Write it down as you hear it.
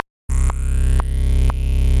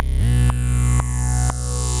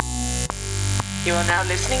are now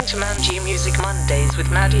listening to Manji Music Mondays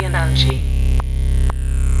with Maddie and Angie.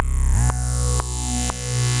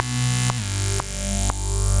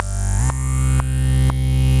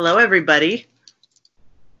 Hello, everybody.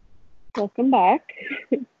 Welcome back.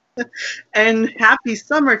 And happy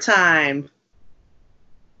summertime.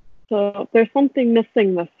 So there's something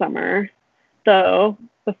missing this summer. So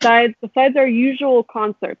besides our usual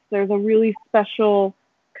concerts, there's a really special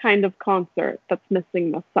kind of concert that's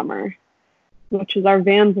missing this summer, which is our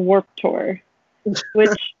Vans Warped Tour,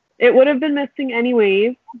 which it would have been missing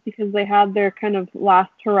anyways because they had their kind of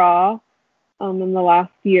last hurrah in the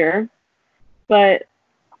last year. But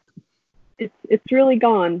it's really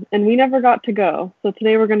gone, and we never got to go. So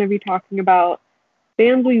today we're going to be talking about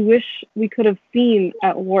bands we wish we could have seen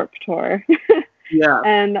at Warped Tour. Yeah.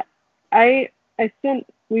 And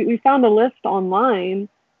we found a list online,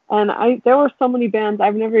 and there were so many bands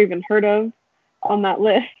I've never even heard of on that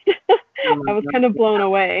list. I was kind of blown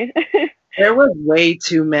away. There was way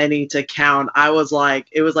too many to count. It was like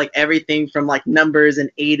everything from like numbers and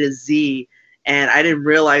A to Z, and I didn't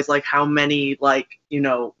realize like how many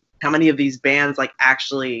how many of these bands like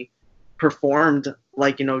actually performed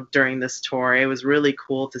during this tour. It was really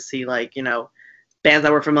cool to see bands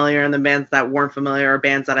that were familiar and the bands that weren't familiar, or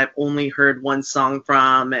bands that I've only heard one song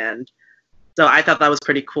from. And so I thought that was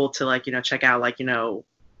pretty cool to check out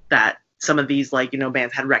that some of these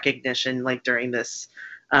bands had recognition during this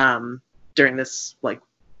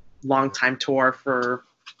long time tour for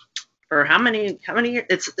how many years?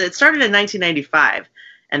 It started in 1995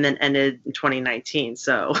 and then ended in 2019.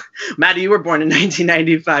 So Maddie, you were born in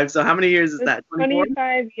 1995, so how many years is that?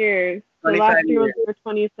 25 years. So 25 last year was years.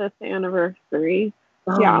 their 25th anniversary.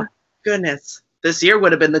 Oh, yeah. my goodness. This year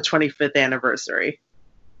would have been the 25th anniversary.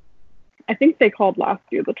 I think they called last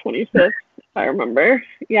year the 25th, if I remember.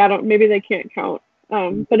 Yeah, maybe they can't count.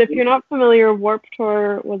 But if you're not familiar, Warped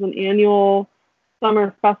Tour was an annual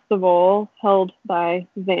summer festival held by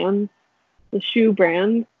Vans, the shoe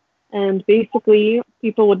brand. And basically,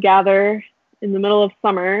 people would gather in the middle of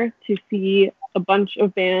summer to see a bunch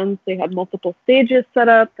of bands. They had multiple stages set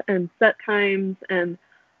up and set times. And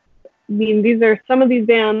I mean, some of these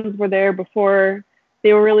bands were there before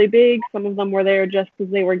they were really big. Some of them were there just as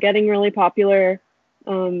they were getting really popular.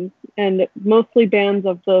 And mostly bands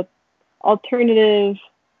of the alternative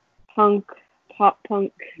punk, pop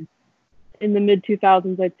punk in the mid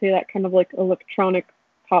 2000s. I'd say that kind of like electronic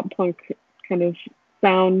pop punk kind of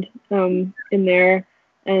sound in there.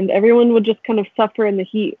 And everyone would just kind of suffer in the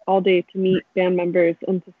heat all day to meet band members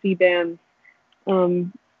and to see bands.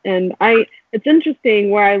 It's interesting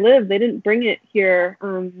where I live, they didn't bring it here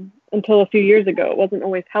until a few years ago. It wasn't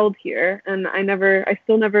always held here. And I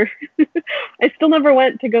still never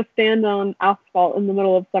went to go stand on asphalt in the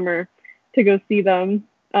middle of summer to go see them.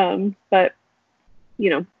 But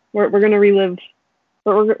we're going to relive,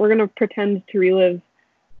 or we're going to pretend to relive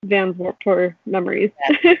Vans Warped Tour memories.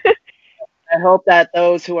 I hope that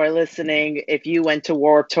those who are listening, if you went to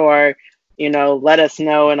Warped Tour, let us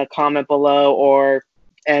know in a comment below,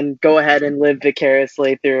 and go ahead and live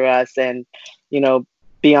vicariously through us, and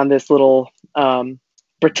be on this little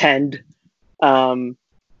pretend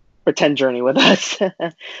journey with us.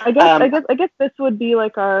 I guess this would be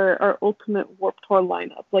like our ultimate Warped Tour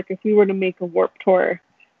lineup. Like if we were to make a Warped Tour,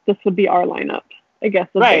 this would be our lineup, I guess,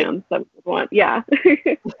 of bands that we would want. Yeah.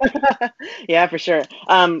 Yeah, for sure.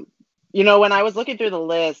 When I was looking through the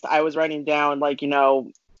list, I was writing down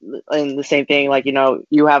and the same thing,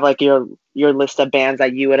 you have your list of bands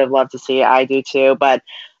that you would have loved to see. I do too. But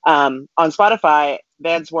on Spotify,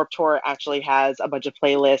 Vans Warped Tour actually has a bunch of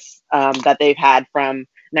playlists that they've had from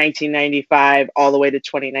 1995 all the way to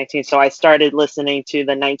 2019. So I started listening to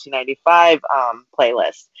the 1995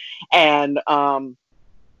 playlist, and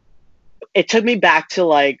it took me back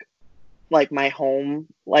to my home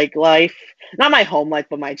life, not my home life,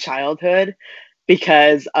 but my childhood,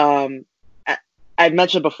 because I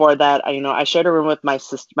mentioned before that I shared a room with my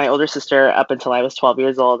older sister up until I was 12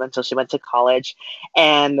 years old, until she went to college.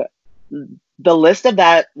 And the list of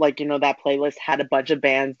that that playlist had a bunch of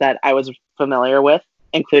bands that I was familiar with,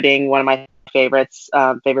 including one of my favorite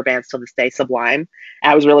bands till this day, Sublime.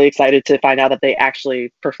 I was really excited to find out that they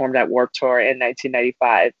actually performed at Warped Tour in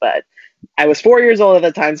 1995, but I was 4 years old at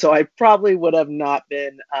the time, so I probably would have not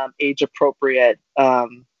been age appropriate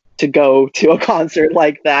to go to a concert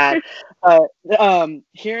like that.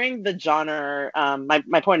 Hearing the genre,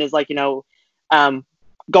 my point is going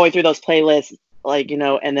through those playlists,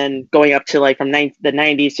 and then going up to from the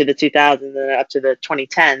 90s to the 2000s and then up to the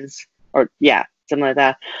 2010s, or something like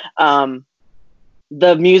that.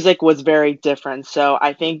 The music was very different. So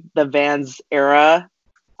I think the Vans era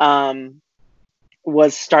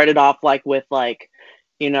was started off like with like,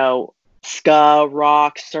 you know, ska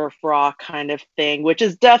rock, surf rock kind of thing, which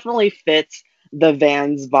is definitely fits the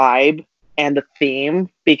Vans vibe and the theme,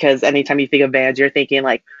 because anytime you think of Vans, you're thinking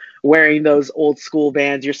like wearing those old school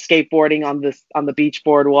Vans, you're skateboarding on the beach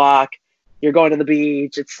boardwalk, you're going to the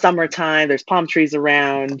beach, it's summertime, there's palm trees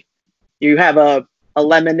around, you have a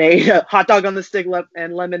lemonade, a hot dog on the stick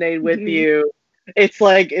and lemonade with you. It's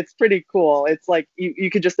like, it's pretty cool. It's like you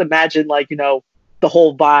could just imagine like, you know, the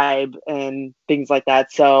whole vibe and things like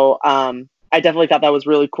that. So I definitely thought that was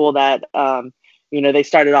really cool that you know, they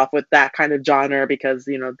started off with that kind of genre, because,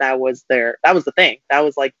 you know, that was the thing. That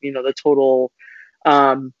was like, you know, the total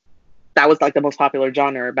that was like the most popular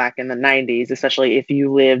genre back in the 90s, especially if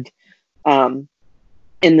you lived in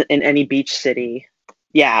any beach city.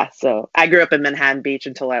 Yeah, so I grew up in Manhattan Beach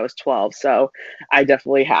until I was 12, so I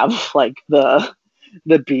definitely have like the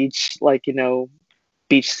beach, like, you know,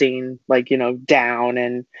 beach scene, like, you know, down,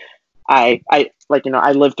 and I like, you know,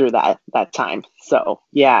 I lived through that time. So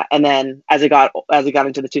yeah, and then as it got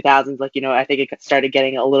into the 2000s, like, you know, I think it started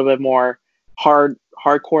getting a little bit more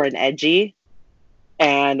hardcore and edgy,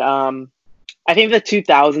 and I think the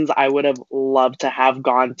 2000s I would have loved to have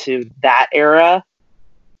gone to that era,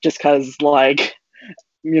 just because like,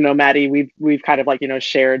 you know, Maddie, we've kind of like, you know,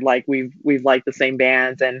 shared like we've liked the same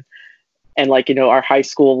bands, and like, you know, our high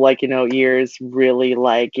school, like, you know, years really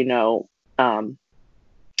like, you know,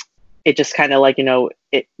 it just kind of like, you know,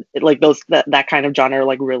 it like that kind of genre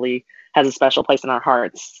like really has a special place in our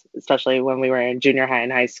hearts, especially when we were in junior high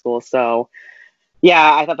and high school. So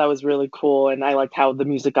yeah, I thought that was really cool, and I liked how the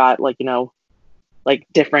music got like, you know, like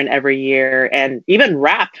different every year, and even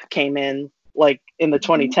rap came in like in the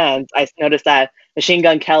 2010s. I noticed that Machine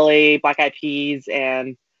Gun Kelly, Black Eyed Peas,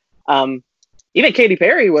 and even Katy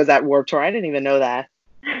Perry was at Warped Tour. I didn't even know that.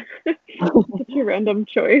 Such a random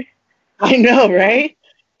choice. I know, right?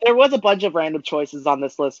 There was a bunch of random choices on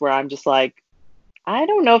this list where I'm just like, I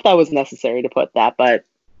don't know if that was necessary to put that, but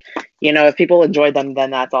you know, if people enjoyed them,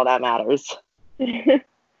 then that's all that matters.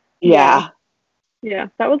 Yeah. Yeah,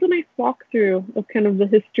 that was a nice walkthrough of kind of the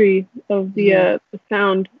history of the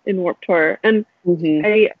sound in Warped Tour. And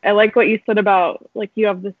I like what you said about like you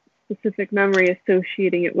have this specific memory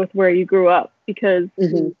associating it with where you grew up, because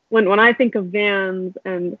when I think of Vans,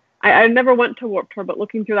 and I never went to Warped Tour, but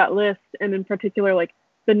looking through that list, and in particular like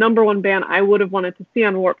the number one band I would have wanted to see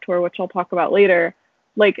on Warped Tour, which I'll talk about later,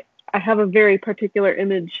 like I have a very particular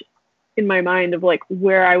image in my mind of like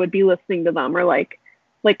where I would be listening to them, or like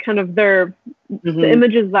kind of the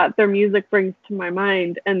images that their music brings to my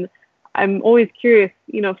mind. And I'm always curious,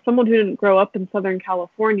 you know, if someone who didn't grow up in Southern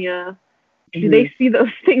California, do they see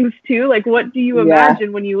those things too? Like, what do you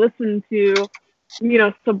imagine when you listen to, you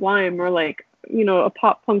know, Sublime, or like, you know, a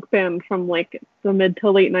pop punk band from like the mid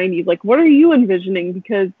to late 90s? Like, what are you envisioning?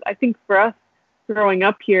 Because I think for us growing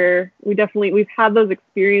up here, we've had those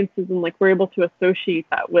experiences, and like we're able to associate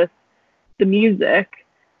that with the music.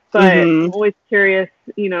 But I'm always curious,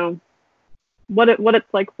 you know, what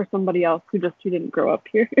it's like for somebody else who didn't grow up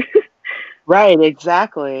here. Right,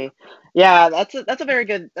 exactly. Yeah, that's a very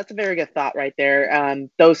good thought right there.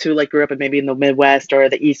 Those who like grew up maybe in the Midwest or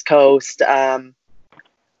the East Coast, I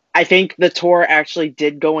think the tour actually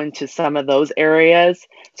did go into some of those areas.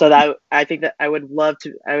 So that I think that I would love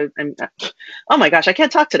to. Oh my gosh, I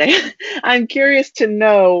can't talk today. I'm curious to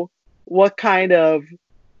know what kind of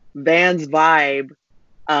Vans vibe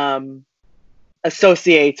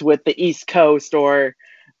associates with the East Coast, or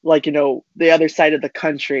like, you know, the other side of the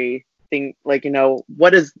country thing. Like, you know,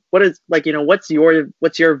 what is like, you know, what's your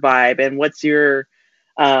vibe, and what's your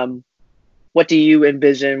what do you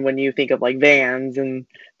envision when you think of like Vans and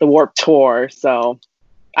the Warped Tour? So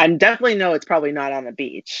I'm definitely know it's probably not on the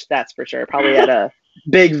beach, that's for sure. Probably at a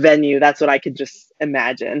big venue. That's what I could just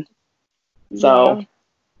imagine. So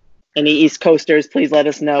any East Coasters, please let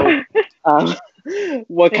us know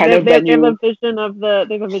what kind of venue. They have a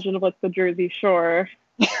vision of like the Jersey Shore,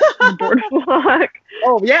 the boardwalk.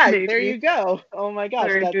 Oh yeah, maybe. There you go. Oh my gosh,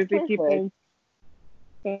 that's Jersey perfect. People.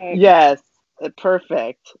 Yes,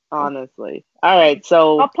 perfect. Honestly. All right,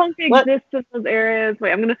 so pop punk exists in those areas.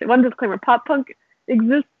 Wait, I'm gonna say one disclaimer. Pop punk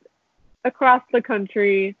exists across the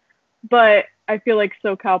country, but I feel like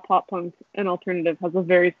SoCal pop punk and alternative has a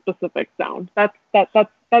very specific sound. That's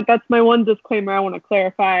my one disclaimer I want to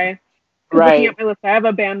clarify. Right. Looking at my list, I have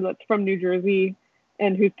a band that's from New Jersey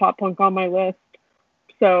and who's pop punk on my list.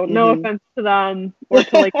 So no offense to them or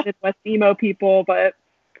to like Midwest emo people, but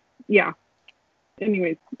yeah.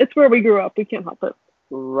 Anyways, it's where we grew up. We can't help it.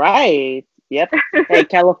 Right. Yep. Hey,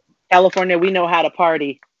 California, we know how to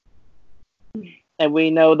party, and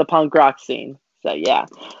we know the punk rock scene. So yeah.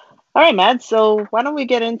 All right, Matt. So why don't we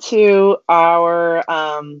get into our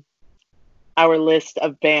list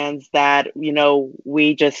of bands that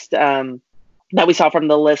we just that we saw from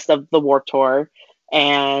the list of the Warped Tour,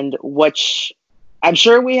 and which I'm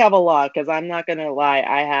sure we have a lot, because I'm not gonna lie,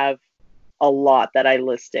 I have a lot that I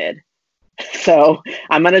listed. So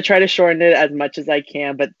I'm gonna try to shorten it as much as I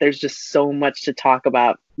can, but there's just so much to talk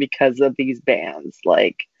about because of these bands.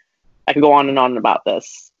 Like, I could go on and on about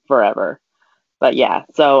this forever. But yeah,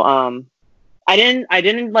 so I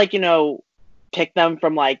didn't like, pick them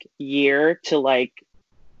from like year to like,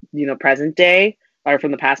 present day, or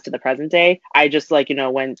from the past to the present day. I just like,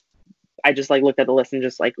 when I just like looked at the list and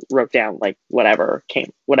just like wrote down like whatever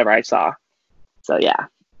I saw. So yeah.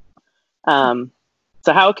 So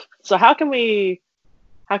how can we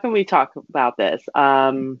talk about this?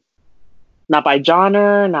 Not by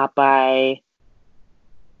genre, not by.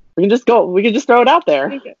 We can just throw it out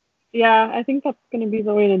there. I think that's going to be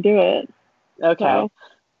the way to do it. Okay.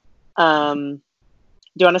 So. Do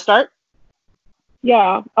you want to start?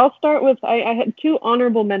 Yeah, I'll start with, I had 2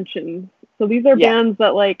 honorable mentions. So these are bands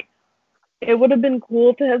that, like, it would have been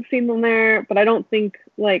cool to have seen them there, but I don't think,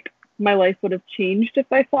 like, my life would have changed if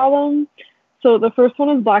I saw them. So the first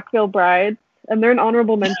one is Black Veil Brides, and they're an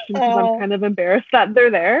honorable mention because I'm kind of embarrassed that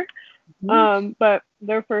they're there. But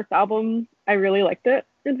their first album, I really liked it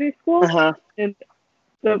in high school. And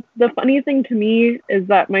the funny thing to me is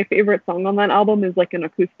that my favorite song on that album is like an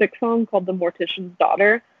acoustic song called The Mortician's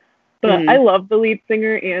Daughter. But I love the lead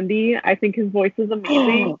singer, Andy. I think his voice is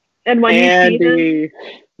amazing. And when you see him,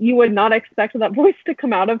 you would not expect that voice to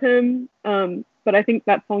come out of him. But I think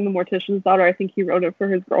that song, The Mortician's Daughter, I think he wrote it for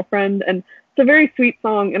his girlfriend. And it's a very sweet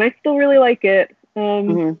song, and I still really like it.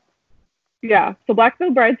 Yeah, so Black Veil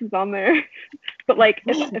Brides is on there. But, like,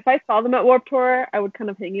 if I saw them at Warped Tour, I would kind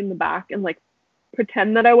of hang in the back and, like,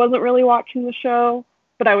 pretend that I wasn't really watching the show,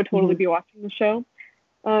 but I would totally be watching the show.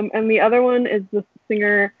 And the other one is the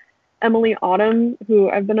singer Emily Autumn, who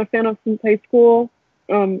I've been a fan of since high school.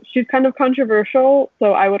 She's kind of controversial,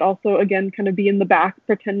 so I would also, again, kind of be in the back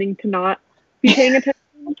pretending to not be paying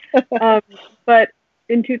attention. But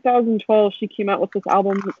in 2012, she came out with this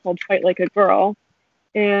album called Fight Like a Girl,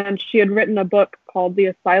 and she had written a book called The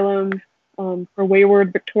Asylum for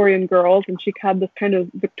Wayward Victorian Girls, and she had this kind of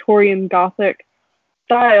Victorian Gothic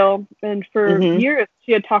style, and for years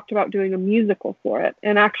she had talked about doing a musical for it.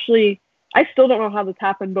 And actually, I still don't know how this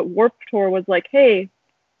happened, but Warped Tour was like, hey,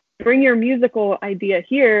 bring your musical idea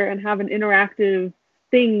here and have an interactive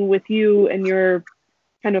thing with you and your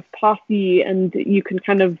kind of posse, and you can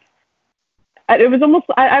kind of, it was almost,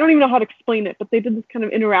 I don't even know how to explain it, but they did this kind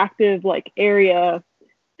of interactive like area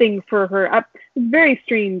thing for her. It was very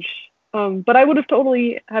strange, but I would have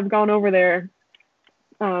totally have gone over there.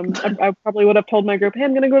 I probably would have told my group, hey,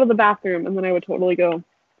 I'm going to go to the bathroom, and then I would totally go.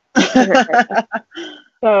 So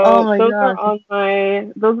those are on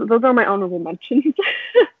those are my honorable mentions.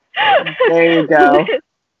 There you go.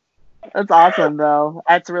 That's awesome, though.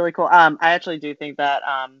 That's really cool. I actually do think that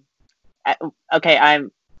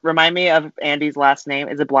remind me of Andy's last name.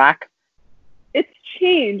 Is it Black? It's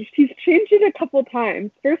changed. He's changed it a couple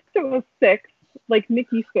times. First it was Six, like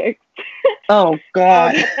Nikki Six. Oh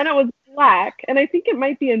God. And it was Black, and I think it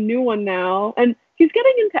might be a new one now. And he's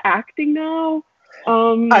getting into acting now.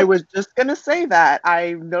 I was just gonna say that.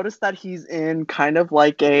 I noticed that he's in kind of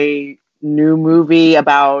like a new movie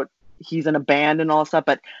about he's in a band and all stuff,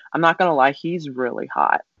 but I'm not gonna lie, he's really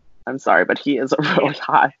hot. I'm sorry, but he is a really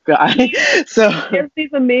hot guy. So he has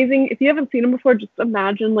these amazing, if you haven't seen him before, just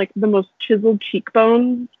imagine like the most chiseled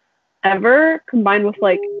cheekbones ever combined with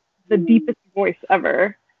like the deepest voice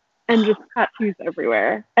ever and just tattoos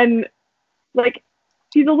everywhere. And like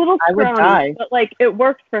he's a little scrawny, but like it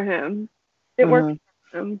works for him. It works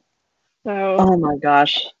for him. So oh my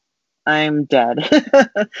gosh. I'm dead.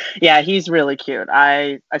 Yeah, he's really cute.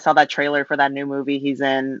 I saw that trailer for that new movie he's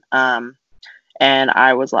in, and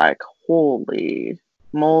I was like, holy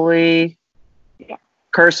moly. Yeah.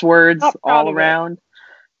 Curse words all around.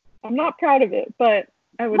 I'm not proud of it, but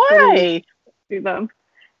I would totally do them.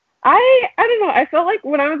 I don't know. I felt like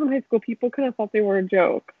when I was in high school, people kind of thought they were a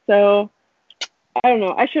joke. So I don't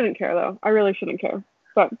know. I shouldn't care though. I really shouldn't care.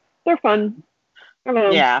 But they're fun. I don't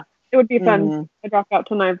know. Yeah. It would be fun. I drop out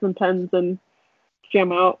to Knives and Pens and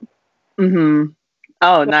jam out.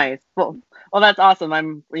 Oh, nice. Well, that's awesome. I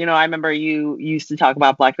remember you used to talk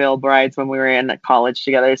about Black Veil Brides when we were in college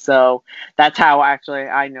together. So that's how actually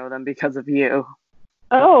I know them, because of you.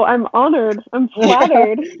 Oh, I'm honored. I'm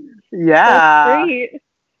flattered. Yeah. That's great.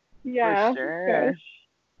 Yeah. For sure. Gosh.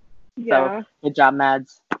 Yeah. So good job,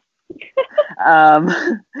 Mads.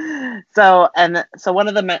 So one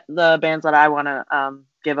of the bands that I want to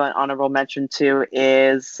give an honorable mention to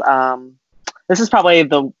is this is probably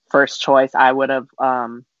the first choice I would have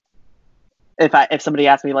if somebody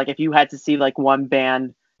asked me, like, if you had to see like one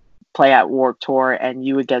band play at Warped Tour and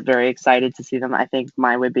you would get very excited to see them, I think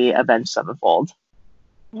mine would be Avenged Sevenfold.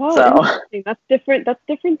 Oh, So interesting. That's different. That's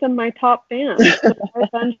different than my top band,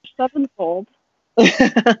 Avenged Sevenfold.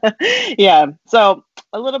 Yeah. So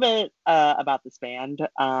a little bit about this band.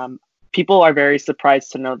 People are very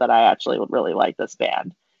surprised to know that I actually would really like this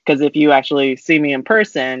band, because if you actually see me in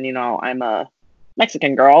person, you know, I'm a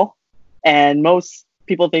Mexican girl, and most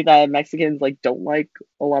people think that Mexicans like don't like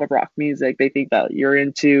a lot of rock music. They think that you're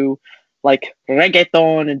into like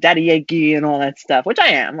reggaeton and Daddy Yankee and all that stuff, which I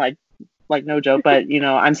am, like no joke. But you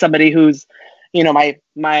know, I'm somebody who's, you know, my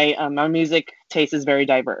music taste is very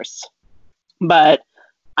diverse. But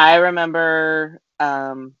I remember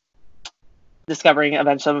discovering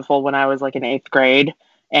Avenged Sevenfold when I was like in 8th grade,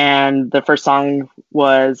 and the first song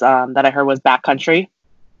was that I heard was Backcountry,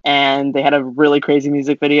 and they had a really crazy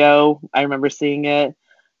music video. I remember seeing it,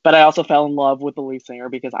 but I also fell in love with the lead singer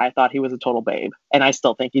because I thought he was a total babe, and I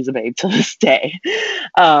still think he's a babe to this day.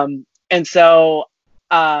 And so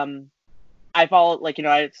I followed, like, you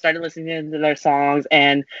know, I started listening to their songs,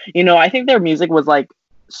 and, you know, I think their music was like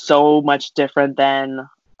so much different than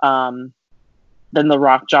the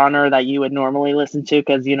rock genre that you would normally listen to,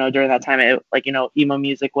 because, you know, during that time, it, like, you know, emo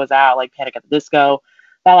music was out, like Panic at the Disco,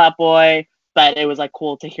 Fall Out Boy, but it was like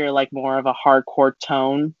cool to hear like more of a hardcore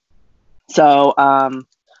tone. So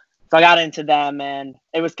so I got into them, and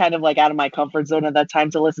it was kind of like out of my comfort zone at that time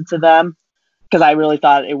to listen to them, because I really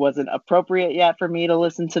thought it wasn't appropriate yet for me to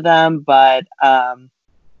listen to them. But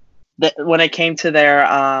when it came to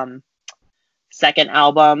their second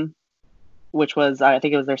album, which was, I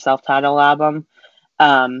think it was their self-titled album,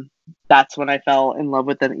 that's when I fell in love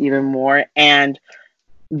with them even more. And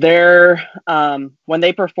their when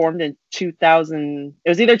they performed in 2000, it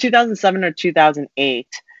was either 2007 or 2008,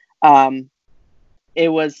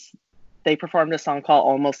 they performed a song called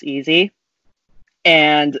Almost Easy,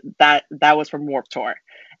 and that was from Warped Tour,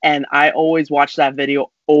 and I always watch that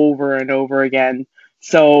video over and over again.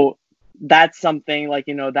 So that's something, like,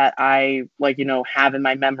 you know, that I, like, you know, have in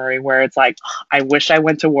my memory, where it's like, I wish I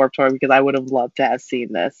went to Warped Tour because I would have loved to have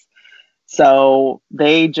seen this. So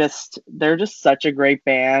they're just such a great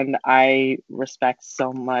band. I respect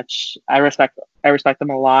so much. I respect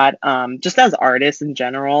them a lot. Just as artists in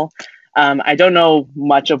general. I don't know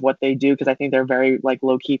much of what they do because I think they're very like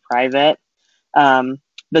low key private. The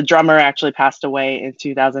drummer actually passed away in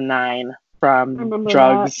 2009 from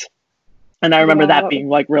drugs. And I remember that being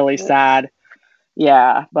like really sad.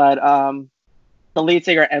 Yeah. But the lead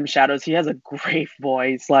singer, M Shadows, he has a great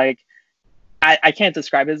voice. Like, I can't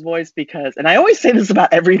describe his voice because, and I always say this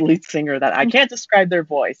about every lead singer, that I can't describe their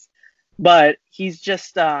voice, but he's got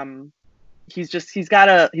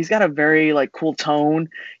a very like cool tone.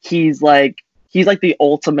 He's like the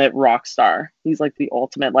ultimate rock star. He's like the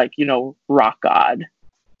ultimate, like, you know, rock god,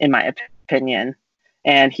 in my opinion.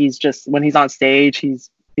 And he's just, when he's on stage, he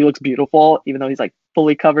looks beautiful, even though he's like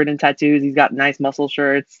fully covered in tattoos. He's got nice muscle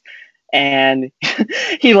shirts, and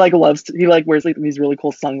he wears like these really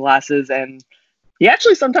cool sunglasses, and he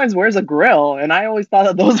actually sometimes wears a grill, and I always thought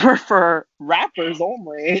that those were for rappers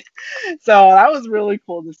only. So that was really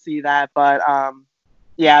cool to see that. But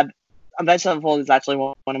yeah, Avenged Sevenfold is actually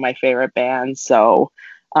one of my favorite bands. So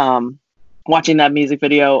watching that music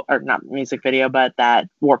video, or not music video, but that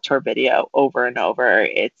Warped Tour video over and over,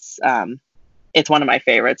 it's one of my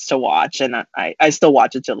favorites to watch, and I still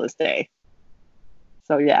watch it till this day.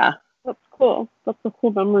 So yeah. That's cool. That's a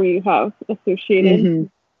cool memory you have associated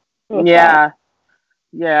with yeah that.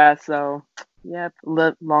 Yeah, so yeah,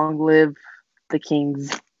 long live the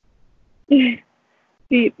Kings. The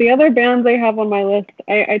other bands I have on my list,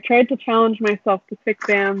 I tried to challenge myself to pick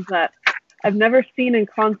bands that I've never seen in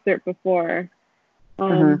concert before,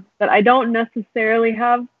 that I don't necessarily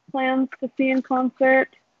have plans to see in concert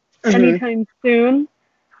anytime soon,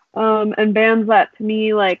 and bands that, to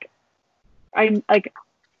me, like, I'm like,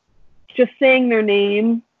 just saying their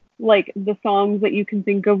name, like the songs that you can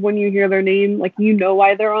think of when you hear their name, like, you know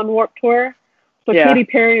why they're on Warped Tour. So yeah. Katy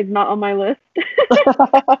Perry is not on my list.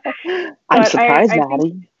 I'm surprised,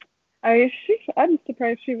 Maddie. I'm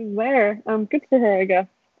surprised she was there. Good for her, I guess.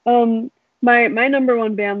 My number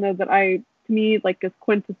one band, though, that to me, like, is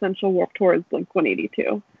quintessential Warped Tour is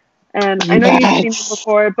Blink-182. And I know you've seen it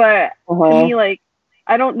before, but to me, like,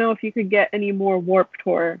 I don't know if you could get any more Warped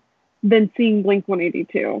Tour than seeing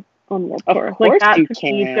Blink-182 on Warped Tour. Like, that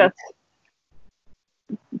to me, just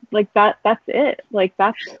like that's it. Like,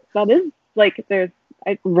 that is, like, there's,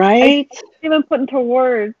 I can't even put into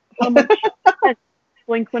words how much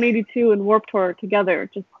Blink-182 and Warped Tour together.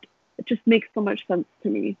 It just makes so much sense to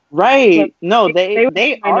me. Right. But No, they would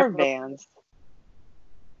be my are number one. bands.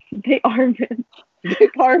 They are bands. They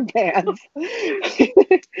are bands.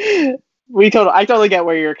 I totally get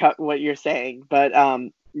what you're saying, but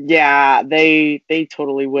yeah, they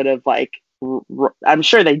totally would have like I'm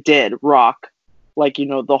sure they did rock like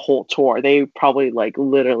the whole tour. They probably like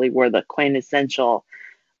literally were the quintessential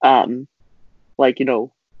like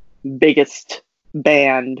biggest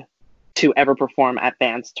band to ever perform at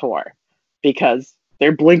Band's tour, because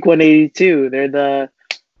they're Blink-182. They're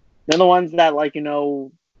the ones that like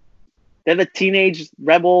they're the teenage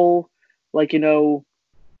rebel like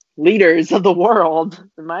leaders of the world,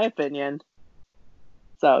 in my opinion.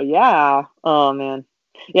 So yeah, oh man,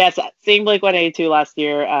 yes, seeing Blink-182 last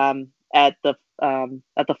year at the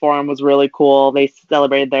Forum was really cool. They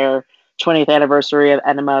celebrated their 20th anniversary of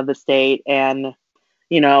Enema of the State, and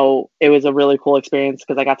it was a really cool experience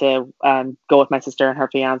because I got to go with my sister and her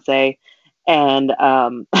fiance, and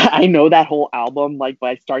I know that whole album like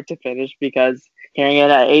by start to finish, because hearing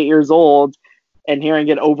it at 8 years old and hearing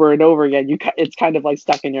it over and over again, it's kind of like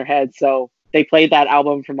stuck in your head. So they played that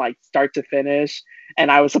album from like start to finish,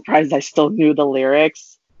 and I was surprised I still knew the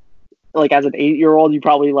lyrics. Like as an 8-year-old, you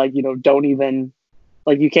probably like don't even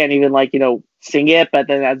like, you can't even like sing it, but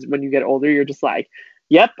then when you get older, you're just like,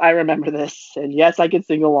 yep, I remember this, and yes, I can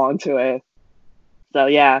sing along to it. So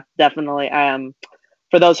yeah, definitely.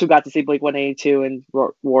 For those who got to see Blink-182 and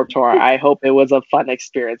Warped Tour, I hope it was a fun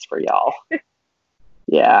experience for y'all.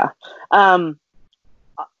 Yeah. I'll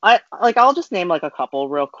just name like a couple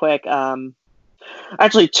real quick.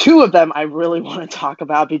 Actually, two of them I really want to talk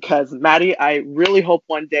about, because Maddie, I really hope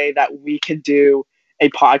one day that we can do a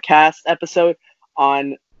podcast episode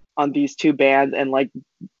on these two bands and like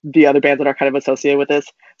the other bands that are kind of associated with this.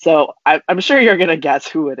 So I'm sure you're gonna guess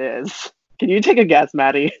who it is. Can you take a guess,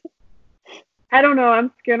 Maddie? I don't know.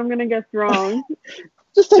 I'm scared I'm gonna guess wrong.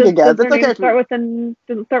 Just take a guess. Does It's okay. does it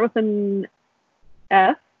start with an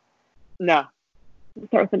S? No. Does it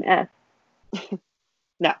start with an S?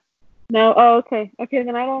 No. No. Oh, okay. Okay,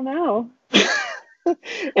 then I don't know.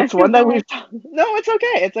 It's one that we've. No, it's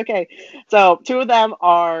okay. It's okay. So two of them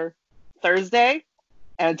are Thursday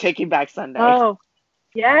and Taking Back Sunday. Oh,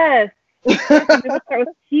 yes. Yes, it would start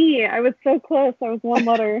with T. I was so close. I was one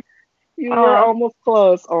letter. You were almost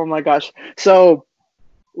close. Oh my gosh. So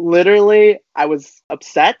literally I was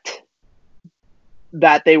upset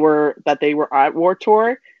that they were at Warped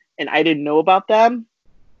Tour and I didn't know about them.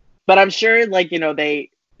 But I'm sure like, they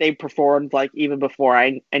performed like even before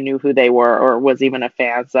I knew who they were or was even a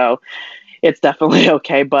fan. So it's definitely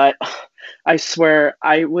okay. But I swear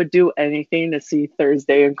I would do anything to see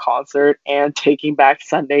Thursday in concert and Taking Back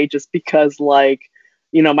Sunday, just because like,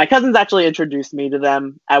 my cousins actually introduced me to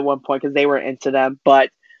them at one point because they were into them. But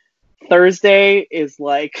Thursday is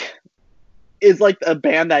like a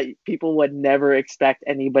band that people would never expect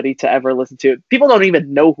anybody to ever listen to. People don't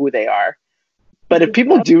even know who they are. But if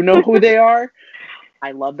people do know who they are,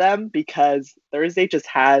 I love them, because Thursday just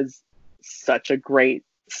has such a great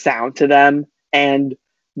sound to them, and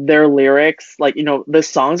their lyrics, like, the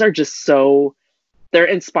songs are just they're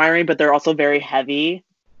inspiring, but they're also very heavy.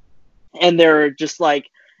 And they're just like,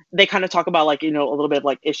 they kind of talk about like, a little bit of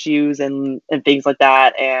like issues and things like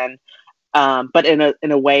that. And, but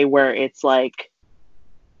in a way where it's like,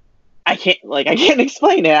 I can't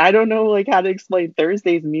explain it. I don't know like how to explain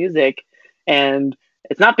Thursday's music. And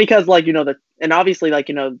it's not because like, and obviously like,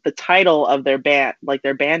 the title of their band, like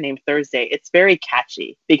their band name Thursday, it's very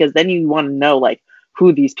catchy, because then you want to know like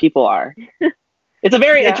who these people are. It's a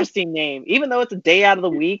very interesting name. Even though it's a day out of the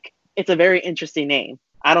week, it's a very interesting name.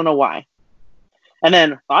 I don't know why. And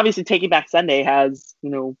then obviously Taking Back Sunday has,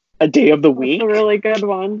 a day of the week. That's a really good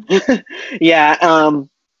one. Yeah.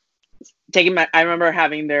 I remember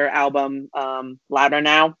having their album Louder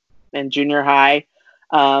Now in junior high.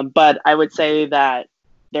 But I would say that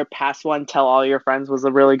their past one, Tell All Your Friends, was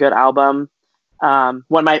a really good album. My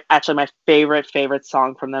favorite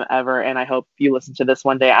song from them ever, and I hope you listen to this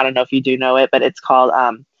one day. I don't know if you do know it, but it's called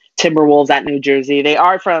Timberwolves at New Jersey.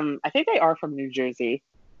 I think they are from New Jersey.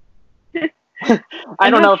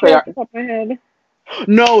 I don't know if they are. Off my head.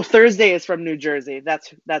 No, Thursday is from New Jersey.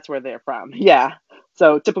 That's where they're from. Yeah.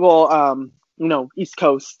 So typical, East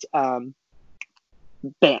Coast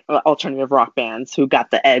band, alternative rock bands who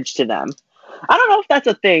got the edge to them. I don't know if that's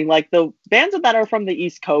a thing. Like the bands that are from the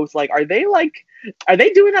East Coast, like are they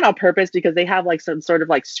doing that on purpose because they have like some sort of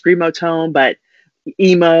like screamo tone, but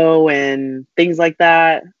emo and things like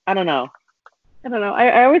that? I don't know.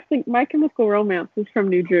 I always think My Chemical Romance is from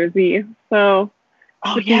New Jersey, so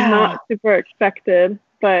oh which yeah, is not super expected.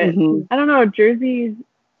 But Mhm. I don't know, Jersey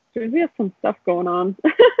has some stuff going on.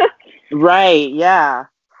 Right, yeah.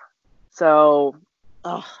 So,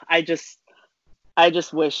 I just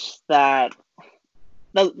wish that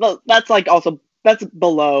that's like also that's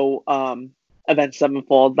below Avenged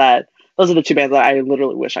Sevenfold. That those are the two bands that I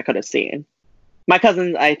literally wish I could have seen. My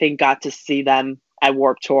cousin, I think, got to see them at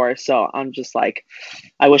Warped Tour, so I'm just like,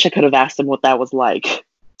 I wish I could have asked them what that was like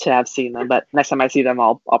to have seen them. But next time I see them,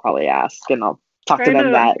 I'll probably ask and I'll talk to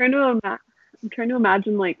them that. I'm trying to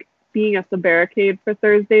imagine like being at the barricade for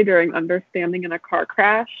Thursday during Understanding in a car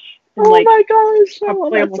crash and Oh like my gosh, I love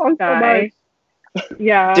probably that almost song so much. die.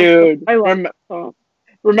 Yeah, Dude, I love that song.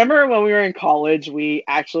 remember when we were in college, we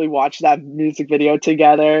actually watched that music video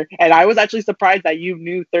together, and I was actually surprised that you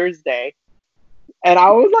knew Thursday. And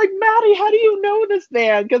I was like, Maddie, how do you know this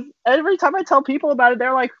band? Because every time I tell people about it,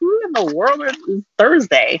 they're like, who in the world is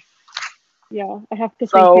Thursday? Yeah, I have to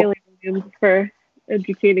thank So, Haley Williams for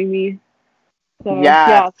educating me. So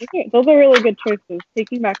yes. yeah, those are really good choices.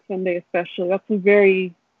 Taking Back Sunday, especially, that's a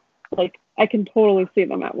very like I can totally see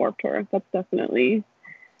them at Warped Tour. That's definitely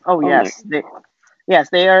Oh, on there. yes,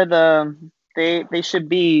 they are they should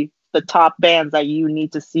be the top bands that you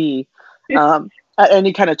need to see at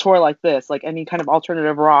any kind of tour like this, like any kind of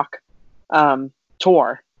alternative rock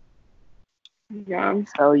tour. Yeah.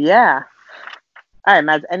 So yeah. All right,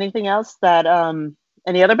 Mads. Anything else that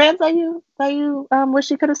any other bands that you wish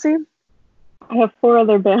you could have seen? I have 4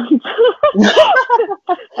 other bands.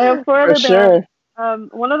 I have 4 For other sure.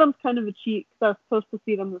 bands. One of them's kind of a cheat because I was supposed to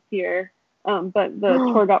see them this year, but the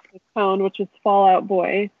tour got postponed, which is Fall Out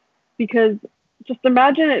Boy. Because just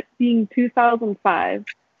imagine it being 2005,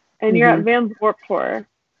 and you're at Vans Warped Tour,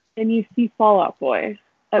 and you see Fall Out Boy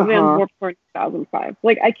at Vans Warped Tour in 2005.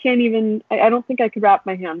 Like I can't even. I don't think I could wrap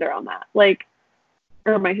my hand around that. Like,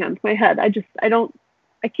 or my head.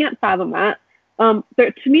 I can't fathom that. To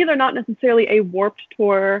me, they're not necessarily a Warped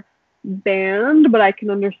Tour band, but I can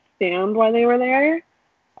understand why they were there.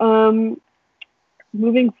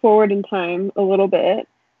 Moving forward in time a little bit,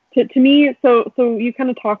 to me, so you kind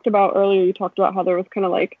of talked about earlier. You talked about how there was kind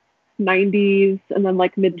of like 90s and then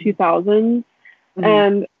like mid 2000s,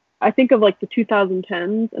 and I think of like the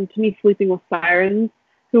 2010s, and to me, Sleeping with Sirens,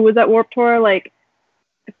 who was at Warped Tour, like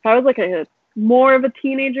if I was like a more of a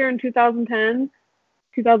teenager in 2010s,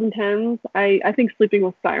 I think Sleeping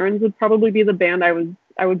with Sirens would probably be the band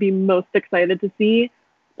I would be most excited to see.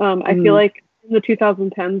 I feel like in the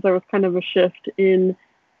 2010s there was kind of a shift in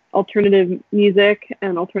alternative music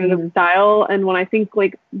and alternative style, and when I think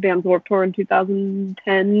like Vans Warped Tour in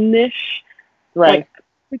 2010-ish, Right. like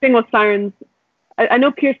Sleeping with Sirens, I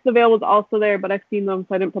know Pierce the Veil was also there, but I've seen them,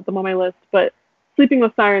 so I didn't put them on my list. But Sleeping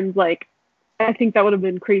with Sirens, like I think that would have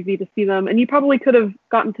been crazy to see them. And you probably could have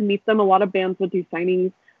gotten to meet them. A lot of bands would do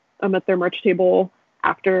signings at their merch table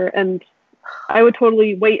after. And I would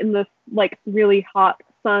totally wait in this like really hot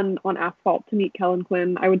sun on asphalt to meet Kellen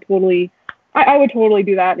Quinn. I would totally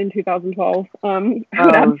do that in 2012. I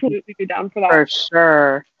would absolutely be down for that. For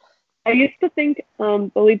sure. I used to think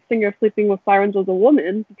the lead singer of Sleeping with Sirens was a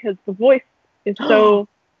woman because the voice is so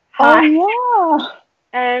high. Oh, yeah.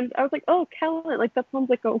 And I was like, oh, Kellen, like that sounds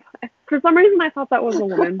like for some reason I thought that was a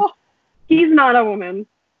woman. He's not a woman.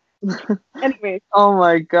 Anyways. Oh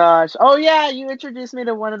my gosh. Oh yeah, you introduced me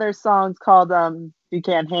to one of their songs called You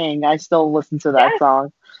Can't Hang. I still listen to that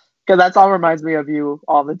song. Because that song reminds me of you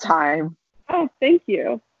all the time. Oh, thank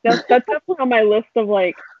you. That's definitely on my list of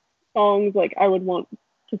like songs like I would want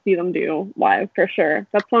to see them do live for sure.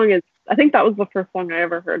 That song I think that was the first song I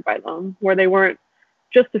ever heard by them where they weren't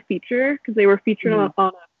just a feature, because they were featured on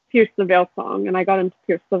a Pierce the Veil song, and I got into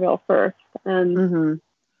Pierce the Veil first, and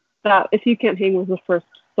that If You Can't Hang was the first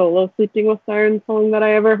solo Sleeping with Sirens song that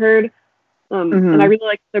I ever heard, and I really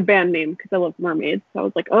liked their band name because I love mermaids, so I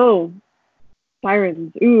was like, oh,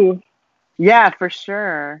 Sirens, ooh. Yeah, for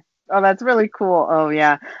sure. Oh, that's really cool. Oh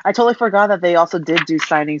yeah, I totally forgot that they also did do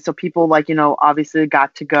signings, so people like obviously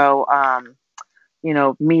got to go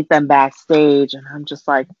meet them backstage, and I'm just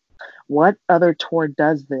like, what other tour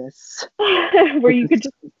does this? Where you could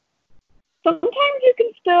just sometimes you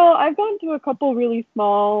can still. I've gone to a couple really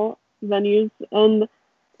small venues, and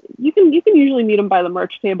you can usually meet them by the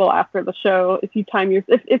merch table after the show if you time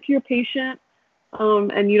if you're patient,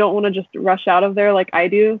 and you don't want to just rush out of there like I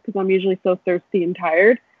do because I'm usually so thirsty and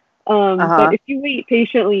tired. But if you wait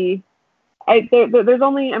patiently, there's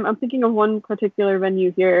only I'm thinking of one particular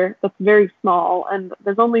venue here that's very small, and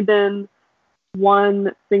there's only been one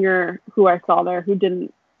singer who I saw there who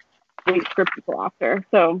didn't wait for people after.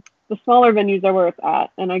 So the smaller venues are where it's at,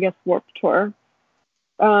 and I guess Warped Tour.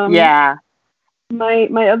 Yeah.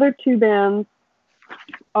 My other 2 bands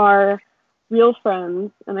are Real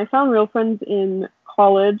Friends, and I found Real Friends in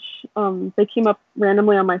college. They came up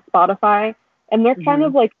randomly on my Spotify, and they're kind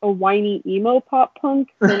of like a whiny emo pop punk.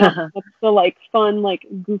 They're not the like fun, like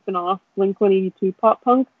goofing off Blink-182 pop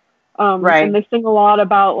punk. Right. And they sing a lot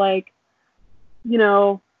about like, you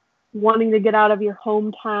know, wanting to get out of your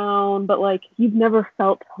hometown, but like you've never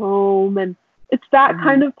felt home, and it's that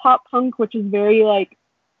kind of pop punk, which is very like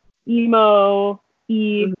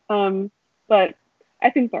emo-y. But I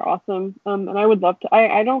think they're awesome. And I would love to.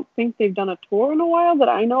 I don't think they've done a tour in a while that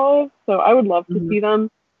I know of, so I would love to see them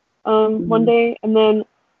one day. And then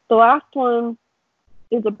the last one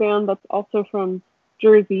is a band that's also from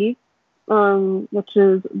Jersey, which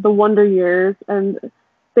is the Wonder Years, and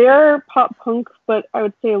they are pop punk, but I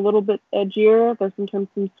would say a little bit edgier. There's sometimes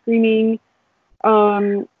some screaming.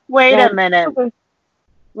 Wait a minute.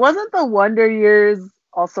 Wasn't the Wonder Years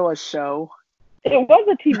also a show? It was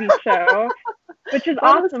a TV show, which is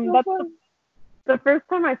awesome. That's the first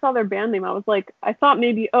time I saw their band name. I was like, I thought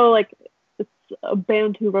maybe, like it's a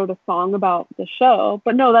band who wrote a song about the show,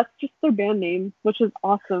 but no, that's just their band name, which is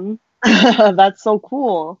awesome. That's so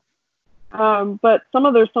cool. But some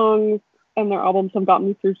of their songs and their albums have gotten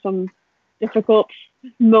me through some difficult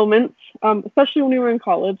moments, especially when we were in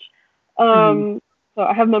college. So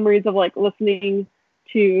I have memories of like listening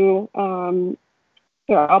to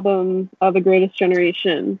their album, The Greatest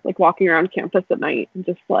Generation, like walking around campus at night and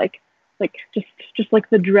just like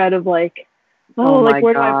the dread of like, like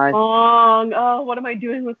where do I belong? Oh, what am I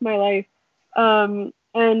doing with my life?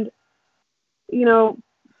 And you know,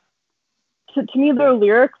 to me, their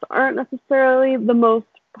lyrics aren't necessarily the most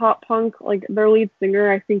pop punk. Like their lead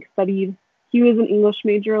singer, I think he was an English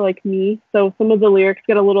major like me, so some of the lyrics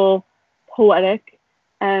get a little poetic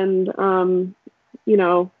and you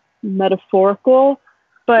know, metaphorical,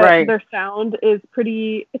 but their sound is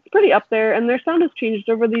pretty up there, and their sound has changed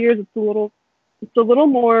over the years. It's a little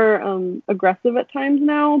more aggressive at times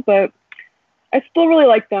now, but I still really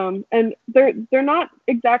like them, and they're not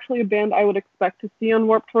exactly a band I would expect to see on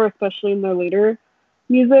Warped Tour, especially in their later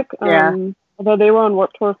music. Although they were on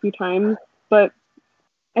Warped Tour a few times, but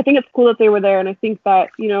I think it's cool that they were there, and I think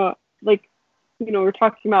that, you know, like, you know, we're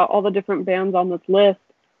talking about all the different bands on this list.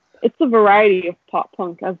 It's a variety of pop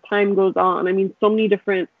punk as time goes on. I mean, so many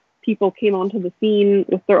different people came onto the scene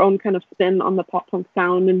with their own kind of spin on the pop punk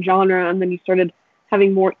sound and genre, and then you started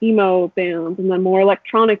having more emo bands and then more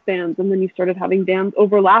electronic bands, and then you started having bands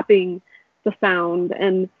overlapping the sound,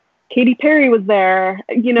 and Katy Perry was there,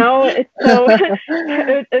 you know. It's so it's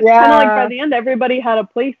kind of like by the end everybody had a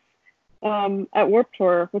place at Warped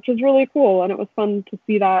Tour, which was really cool, and it was fun to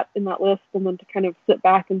see that in that list, and then to kind of sit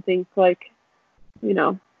back and think like, you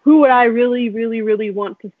know, who would I really, really, really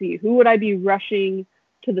want to see? Who would I be rushing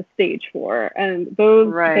to the stage for? And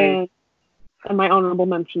those bands and my honorable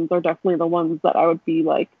mentions are definitely the ones that I would be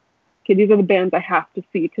like, okay, these are the bands I have to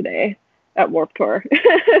see today at Warped Tour.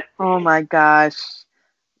 Oh my gosh.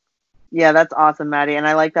 Yeah, that's awesome, Maddie. And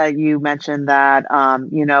I like that you mentioned that,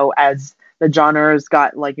 you know, as the genres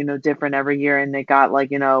got like, you know, different every year, and it got like,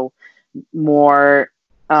 you know, more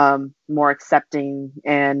accepting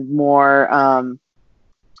and more,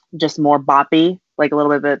 just more boppy, like a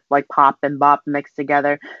little bit like pop and bop mixed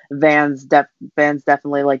together. Vans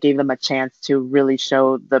definitely like gave them a chance to really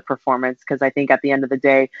show the performance, because I think at the end of the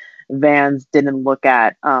day, Vans didn't look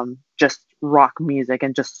at just rock music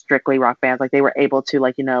and just strictly rock bands. Like they were able to,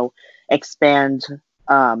 like, you know, expand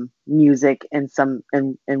music in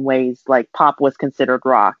ways. Like pop was considered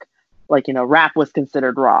rock, like, you know, rap was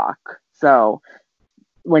considered rock. So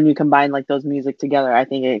when you combine like those music together, I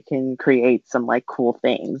think it can create some like cool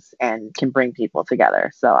things and can bring people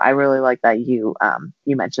together. So I really like that you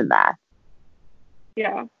mentioned that.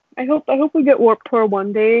 Yeah, I hope we get Warped Tour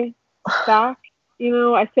one day back. You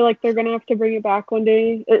know, I feel like they're gonna have to bring it back one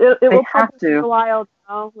day. It will probably take a while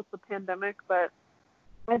now with the pandemic, but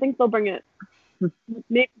I think they'll bring it.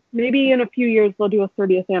 Maybe in a few years they'll do a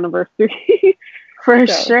 30th anniversary. For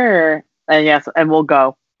sure. And yes, and we'll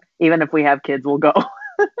go. Even if we have kids, we'll go.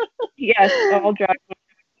 Yes, I'll drive.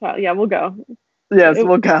 Yeah, we'll go. Yes,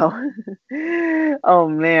 we'll go. Oh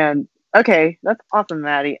man. Okay, that's awesome,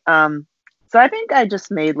 Maddie. So I think I just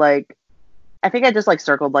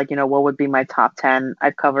circled like, you know, what would be my top 10.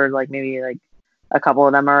 I've covered like maybe like a couple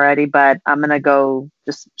of them already, but I'm gonna go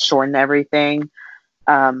just shorten everything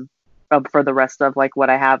for the rest of like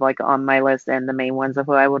what I have like on my list and the main ones of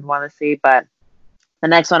who I would want to see. But the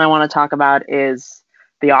next one I want to talk about is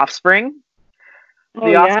The Offspring.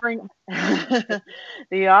 Offspring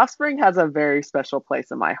The Offspring has a very special place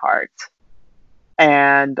in my heart,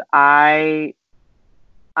 and I'm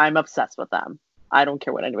obsessed with them. I don't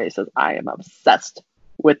care what anybody says, I am obsessed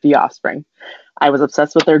with The Offspring. I was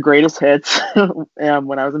obsessed with their greatest hits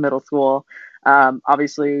when I was in middle school.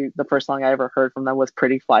 Obviously, the first song I ever heard from them was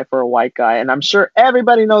Pretty Fly for a White Guy, and I'm sure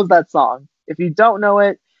everybody knows that song. If you don't know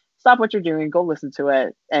it, stop what you're doing, go listen to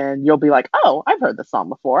it, and you'll be like, oh, I've heard this song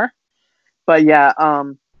before. But yeah,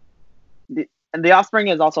 and The Offspring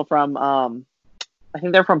is also from, I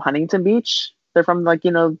think they're from Huntington Beach. They're from like,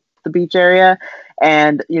 the beach area,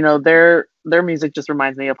 and their music just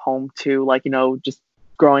reminds me of home too. Like, just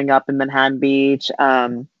growing up in Manhattan Beach,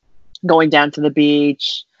 going down to the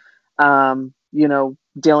beach, dealing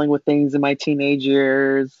with things in my teenage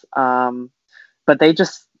years. But they're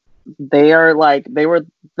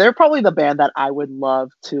probably the band that I would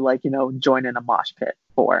love to like, join in a mosh pit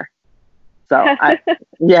for. So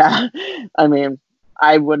yeah, I mean,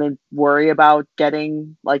 I wouldn't worry about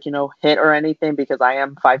getting like, hit or anything because I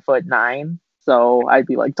am 5'9", so I'd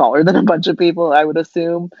be like taller than a bunch of people, I would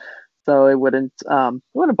assume. So it wouldn't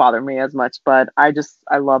bother me as much, but I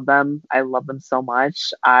love them. I love them so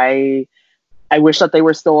much. I wish that they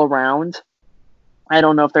were still around. I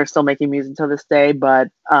don't know if they're still making music to this day, but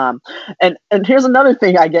and here's another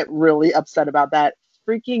thing I get really upset about, that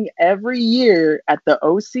freaking every year at the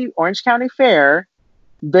OC Orange County Fair,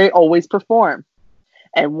 they always perform.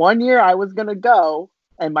 And one year I was going to go,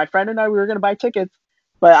 and my friend and I, we were going to buy tickets,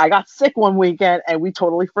 but I got sick one weekend and we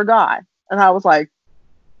totally forgot. And I was like,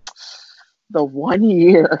 the one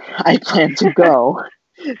year I plan to go,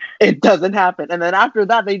 it doesn't happen. And then after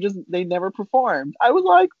that, they never performed. I was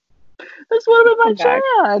like, this would have been my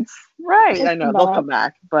chance. Right. I know, they'll come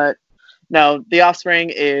back. But no, The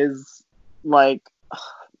Offspring is like,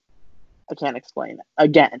 I can't explain it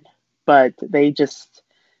again, but they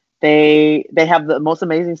have the most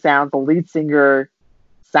amazing sounds. The lead singer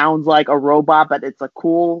sounds like a robot, but it's a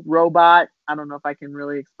cool robot. I don't know if I can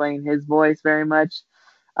really explain his voice very much.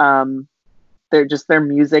 Their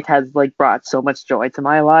music has like brought so much joy to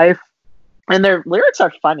my life, and their lyrics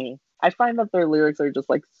are funny. I find that their lyrics are just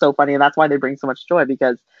like so funny, and that's why they bring so much joy,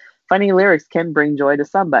 because funny lyrics can bring joy to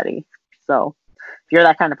somebody. So if you're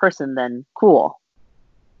that kind of person, then cool.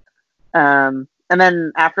 And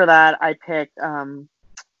then after that, I picked,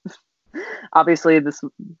 obviously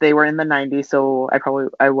they were in the 90s, so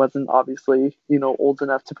I wasn't obviously, old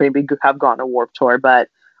enough to maybe have gone to Warped Tour, but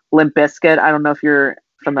Limp Bizkit, I don't know if you're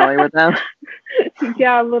familiar with them.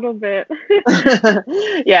 Yeah, a little bit.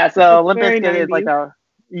 Yeah, so Limp very Bizkit 90s. is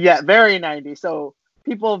like very 90s. So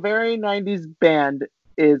very 90s band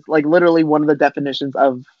is like literally one of the definitions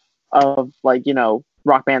of like,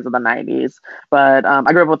 rock bands of the 90s. But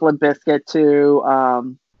I grew up with Limp Bizkit too.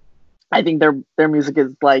 I think their music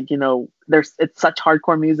is like, it's such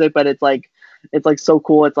hardcore music, but it's like so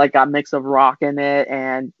cool. It's like got a mix of rock in it.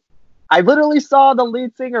 And I literally saw the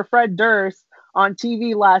lead singer Fred Durst on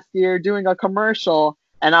TV last year doing a commercial,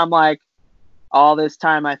 and I'm like, all this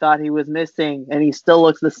time I thought he was missing, and he still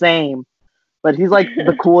looks the same, but he's like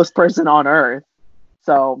the coolest person on earth.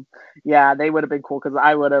 So yeah, they would have been cool, because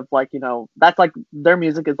I would have like, that's like, their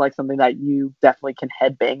music is like something that you definitely can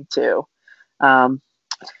headbang to. And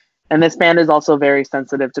this band is also very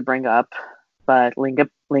sensitive to bring up, but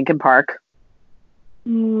Linkin Park.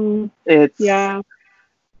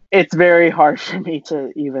 It's very hard for me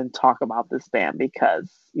to even talk about this band because,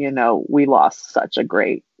 we lost such a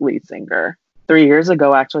great lead singer 3 years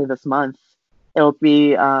ago, actually this month. It'll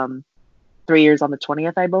be 3 years on the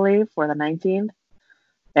 20th, I believe, or the 19th.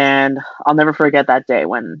 And I'll never forget that day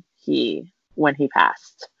when he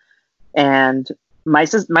passed. And my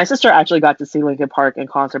sister actually got to see Linkin Park in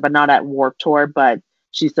concert, but not at Warped Tour, but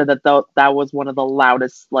she said that that was one of the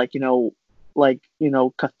loudest,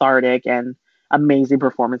 cathartic and amazing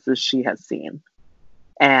performances she has seen.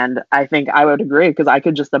 And I think I would agree, because I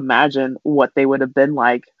could just imagine what they would have been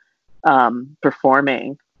like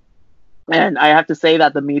performing. And I have to say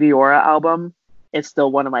that the Meteora album is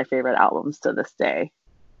still one of my favorite albums to this day.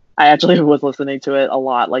 I actually was listening to it a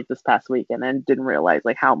lot like this past weekend and didn't realize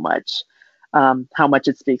like how much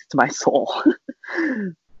it speaks to my soul.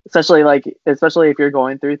 especially if you're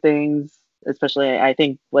going through things, especially I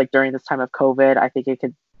think like during this time of COVID, I think it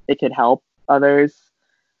could help others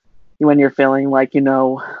when you're feeling like,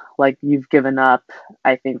 like you've given up.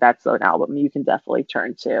 I think that's an album you can definitely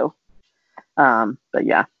turn to. But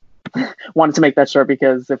yeah, wanted to make that short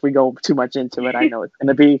because if we go too much into it, I know it's going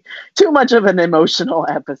to be too much of an emotional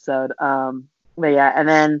episode. But yeah, and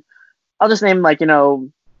then I'll just name like,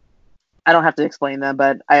 I don't have to explain them,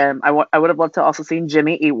 but I would have loved to also seen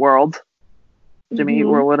Jimmy Eat World. Jimmy Eat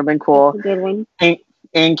World would have been cool. That's a good one.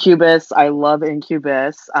 Incubus, I love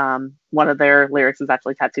Incubus. One of their lyrics is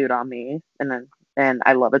actually tattooed on me, and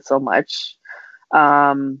I love it so much.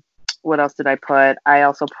 what else did I put? I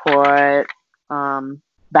also put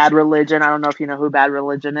Bad Religion. I don't know if you know who Bad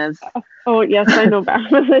Religion is. Oh yes, I know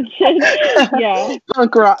Bad Religion. Yeah,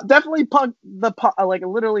 Punk rock, definitely punk. Like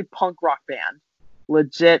literally punk rock band,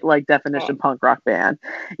 legit like definition punk rock band.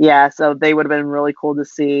 Yeah, so they would have been really cool to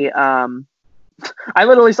see. I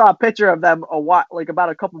literally saw a picture of them like about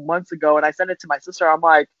a couple months ago, and I sent it to my sister. I'm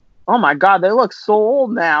like, oh my god, they look so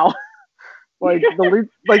old now. Like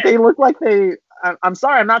like they look like they. I'm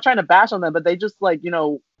sorry, I'm not trying to bash on them, but they just like, you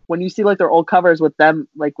know, when you see like their old covers with them,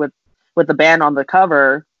 like with the band on the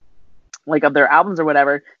cover, like of their albums or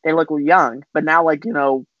whatever, they look young. But now, like, you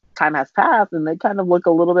know, time has passed and they kind of look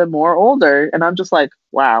a little bit more older, and I'm just like,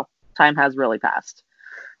 wow, time has really passed.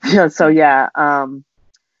 Yeah. So yeah.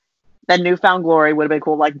 Then New Found Glory would have been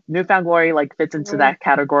cool. Like New Found Glory like fits into that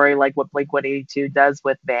category, like what Blink-182 does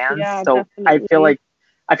with bands. Yeah, so definitely.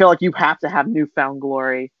 I feel like you have to have New Found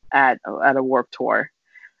Glory at a Warped Tour.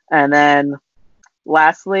 And then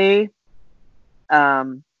lastly,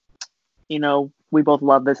 you know, we both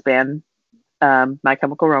love this band, My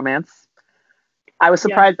Chemical Romance. I was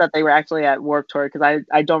surprised that they were actually at Warped Tour because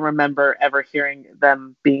I don't remember ever hearing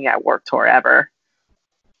them being at Warped Tour ever.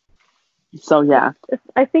 So yeah,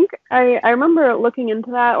 I think I remember looking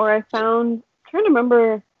into that, or I found, trying to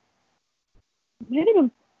remember, maybe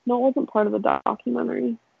no, it wasn't part of the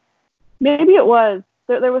documentary. Maybe it was.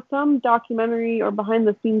 There was some documentary or behind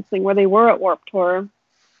the scenes thing where they were at Warped Tour.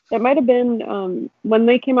 It might have been when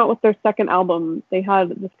they came out with their second album. They had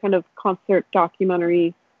this kind of concert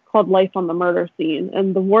documentary called Life on the Murder Scene,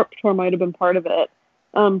 and the Warped Tour might have been part of it.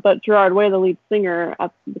 But Gerard Way, the lead singer,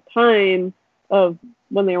 at the time of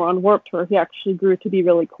when they were on Warped Tour, he actually grew to be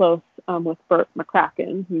really close with Burt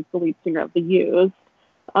McCracken, who's the lead singer of The Used.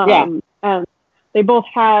 And they both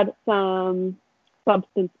had some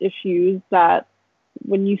substance issues that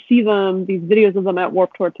when you see them, these videos of them at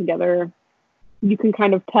Warped Tour together, you can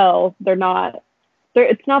kind of tell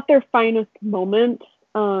it's not their finest moment,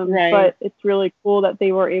 but it's really cool that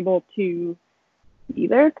they were able to be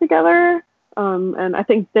there together. And I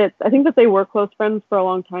think that they were close friends for a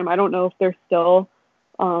long time. I don't know if they're still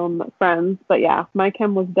friends, but yeah, My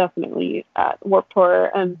Chem was definitely at Warped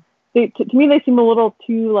Tour, and to me they seem a little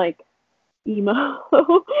too like emo,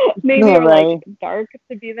 maybe, or like dark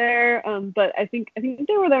to be there. But I think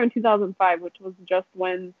they were there in 2005, which was just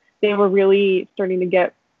when they were really starting to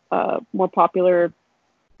get more popular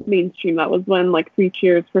mainstream. That was when like 3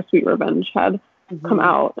 Cheers for Sweet Revenge had come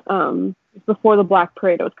out. Before the Black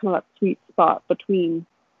Parade, it was kind of that sweet spot between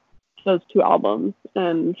those two albums,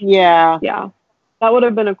 and that would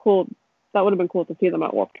have been cool to see them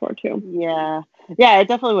at Warped Tour too. Yeah, it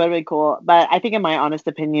definitely would have been cool. But I think, in my honest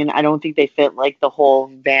opinion, I don't think they fit like the whole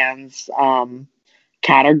Vans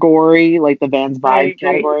category, like the Vans vibe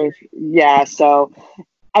category. Yeah, so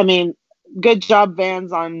I mean, good job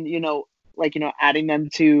Vans on, you know, like, you know, adding them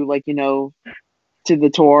to like, you know, to the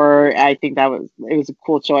tour. I think it was a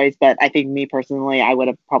cool choice, but I think me personally, I would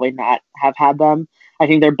have probably not have had them. I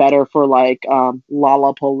think they're better for like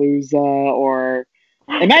Lollapalooza, or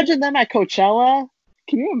imagine them at Coachella.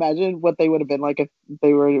 Can you imagine what they would have been like if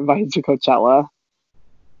they were invited to Coachella?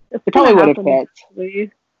 It probably would have fit.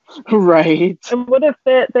 Actually. Right. It would have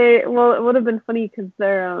fit. It would have been funny because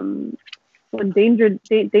they're when Danger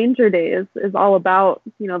Days is all about,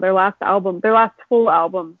 you know, their last full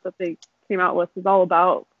album that they came out with is all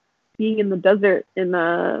about being in the desert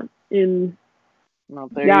well,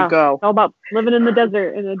 there you go. It's all about living in the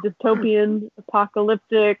desert in a dystopian,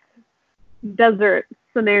 apocalyptic desert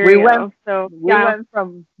scenario. We went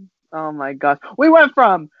from, oh my gosh, we went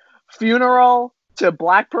from funeral to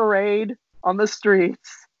Black Parade on the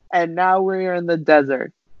streets, and now we're in the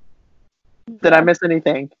desert. Did I miss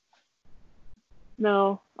anything?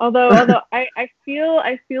 No. Although I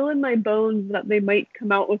feel in my bones that they might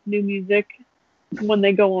come out with new music when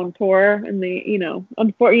they go on tour, and they, you know,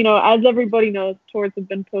 as everybody knows, tours have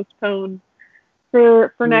been postponed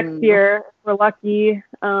for next year if we're lucky.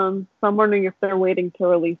 So I'm wondering if they're waiting to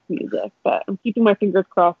release music, but I'm keeping my fingers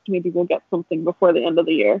crossed. Maybe we'll get something before the end of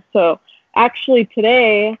the year. So actually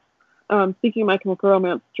today, speaking of My Chemical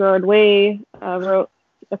Romance, Gerard Way wrote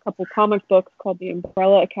a couple comic books called The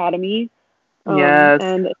Umbrella Academy.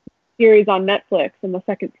 And it's a series on Netflix, and the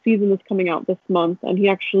second season is coming out this month, and he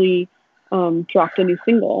actually dropped a new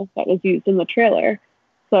single that was used in the trailer.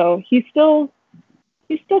 So he's still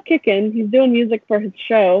kicking. He's doing music for his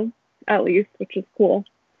show, at least, which is cool.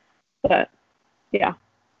 But yeah,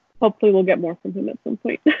 hopefully we'll get more from him at some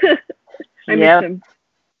point. I miss him.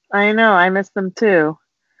 I know, I miss them too.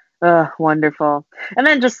 Wonderful. And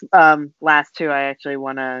then just last two, I actually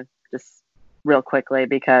want to just real quickly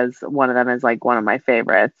because one of them is like one of my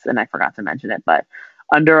favorites, and I forgot to mention it. But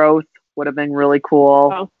Under Oath would have been really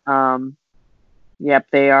cool. Yep,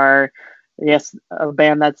 they are. Yes, a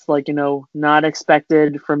band that's like not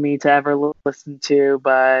expected for me to ever listen to,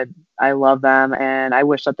 but I love them, and I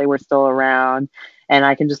wish that they were still around. And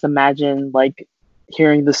I can just imagine like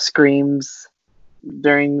hearing the screams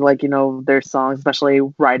during like their songs, especially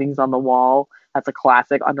Writings on the Wall. That's a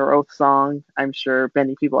classic Under Oath song. I'm sure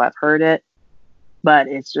many people have heard it, but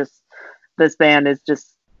it's just, this band is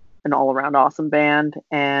just an all around awesome band.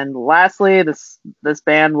 And lastly, this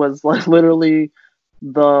band was like literally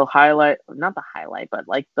the highlight, not the highlight, but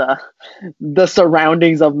like the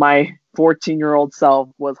surroundings of my 14-year-old self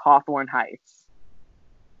was Hawthorne Heights.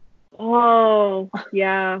 Oh,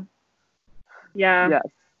 yeah. Yeah. Yes.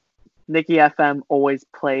 Nikki FM always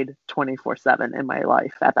played 24/7 in my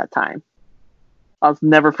life at that time. I'll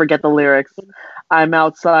never forget the lyrics. I'm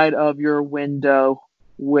outside of your window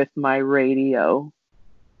with my radio.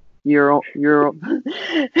 You're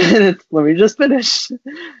let me just finish.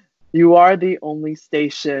 You are the only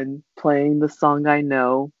station playing the song I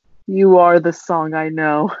know. You are the song I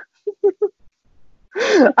know.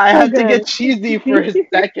 I had to get cheesy for a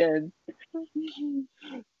second.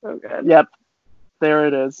 So good. Yep. There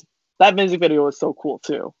it is. That music video was so cool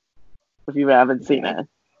too. If you haven't seen it.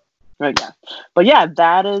 But yeah,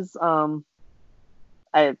 that is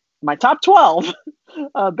my top 12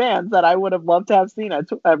 bands that I would have loved to have seen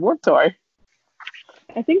at Warped Tour.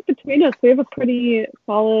 I think between us, we have a pretty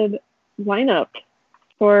solid lineup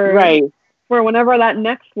for whenever that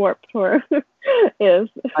next Warped Tour is.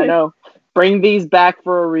 I know. Bring these back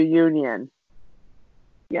for a reunion.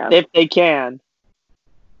 Yeah. If they can.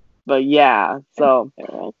 But yeah, so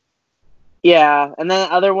yeah, and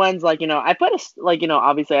then other ones like I put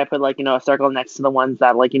obviously I put a circle next to the ones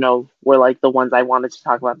that were like the ones I wanted to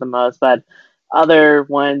talk about the most, but other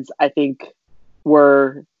ones I think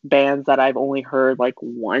were bands that I've only heard like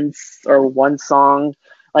once or one song.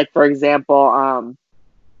 Like for example,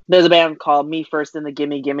 there's a band called Me First and the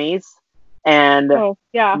Gimme Gimmes. And and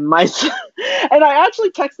I actually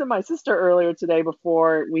texted my sister earlier today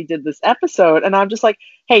before we did this episode, and I'm just like,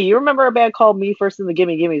 hey, you remember a band called Me First and the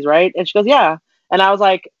Gimme Gimmes, right? And she goes, yeah. And I was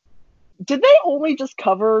like, did they only just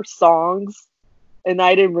cover songs? And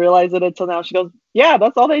I didn't realize it until now. She goes, yeah,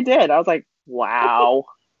 that's all they did. I was like, wow.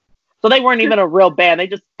 So they weren't even a real band. They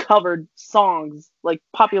just covered songs, like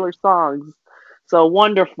popular songs. So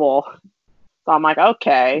wonderful. So I'm like,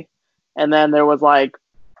 okay. And then there was like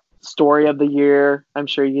Story of the Year. I'm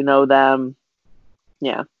sure you know them.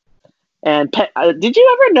 Yeah. And did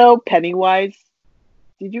you ever know Pennywise?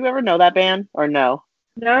 Did you ever know that band or no?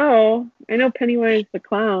 No, I know Pennywise the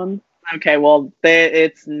Clown. Okay, well,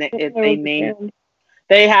 they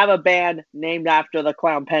have a band named after the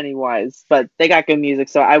clown Pennywise, but they got good music,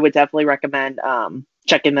 so I would definitely recommend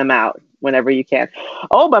checking them out whenever you can.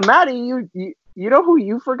 Oh, but Maddie, you know who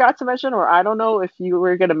you forgot to mention, or I don't know if you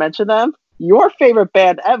were going to mention them? Your favorite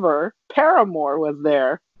band ever, Paramore, was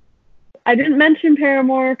there. I didn't mention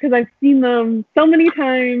Paramore because I've seen them so many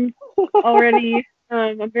times already.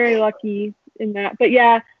 I'm very lucky in that. But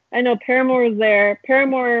yeah, I know Paramore was there.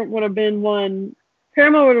 Paramore would have been one.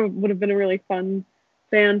 Paramore would have been a really fun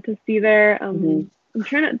band to see there. I'm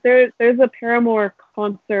trying to. There's a Paramore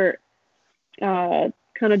concert, kind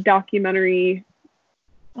of documentary.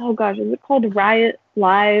 Oh gosh, is it called Riot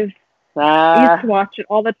Live? I used to watch it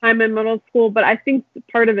all the time in middle school, but I think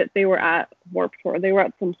part of it they were at Warped Tour. They were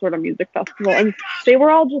at some sort of music festival, and they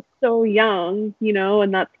were all just so young,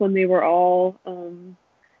 and that's when they were all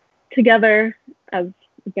together as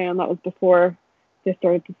a band. That was before they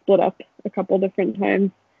started to split up a couple different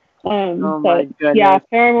times. My goodness. Yeah,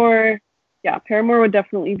 Paramore would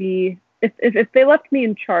definitely be, if they left me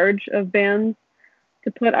in charge of bands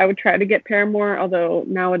to put, I would try to get Paramore, although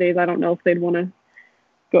nowadays I don't know if they'd want to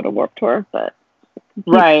go to Warped Tour, but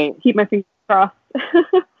keep my fingers crossed.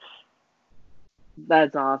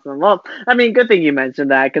 That's awesome. Well, I mean, good thing you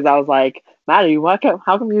mentioned that, because I was like, Maddie, how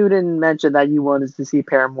come you didn't mention that you wanted to see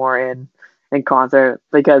Paramore in concert?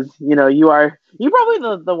 Because you're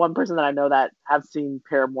probably the one person that I know that have seen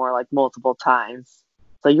Paramore like multiple times.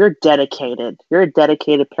 So you're dedicated. You're a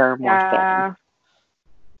dedicated Paramore fan.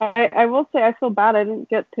 I will say I feel bad I didn't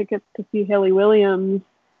get tickets to see Hayley Williams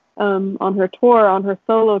on her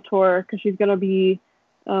solo tour, because she's going to be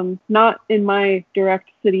not in my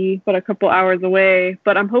direct city, but a couple hours away.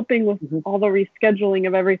 But I'm hoping with all the rescheduling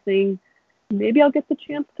of everything, maybe I'll get the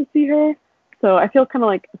chance to see her. So I feel kind of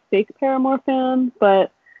like a fake Paramore fan,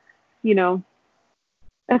 but,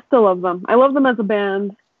 I still love them. I love them as a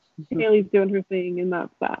band. Hayley's doing her thing, and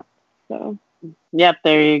that's that. So. Yep,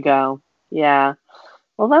 there you go. Yeah.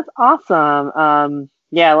 Well, that's awesome.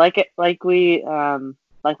 Yeah, like we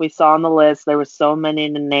saw on the list, there was so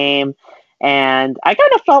many to name, and I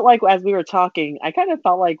kind of felt like as we were talking, I kind of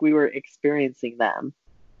felt like we were experiencing them,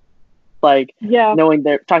 like Yeah. knowing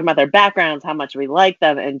their talking about their backgrounds, how much we like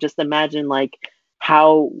them, and just imagine like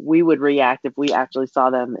how we would react if we actually saw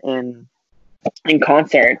them in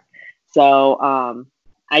concert. So,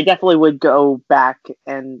 I definitely would go back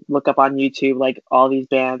and look up on YouTube like all these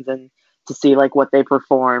bands and to see like what they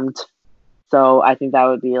performed. So I think that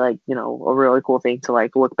would be like, a really cool thing to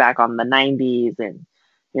like look back on the 90s and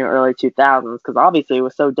early 2000s, because obviously it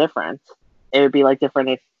was so different. It would be like different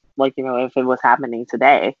if like, if it was happening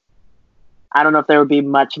today. I don't know if there would be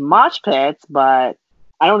much mosh pits, but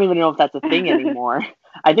I don't even know if that's a thing anymore.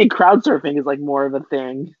 I think crowd surfing is like more of a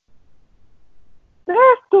thing. There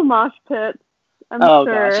are still mosh pits. I'm Oh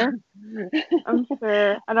sure. gosh. I'm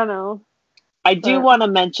sure. I don't know. I do want to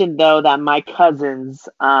mention though that my cousins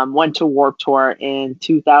went to Warped Tour in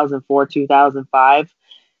 2004, 2005,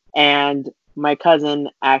 and my cousin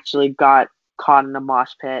actually got caught in a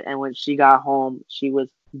mosh pit, and when she got home, she was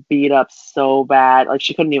beat up so bad, like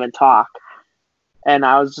she couldn't even talk. And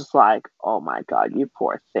I was just like, "Oh my god, you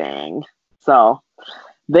poor thing." So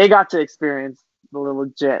they got to experience the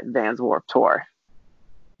legit Vans Warped Tour.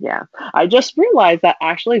 Yeah, I just realized that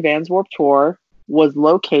actually Vans Warped Tour was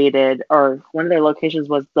located, or one of their locations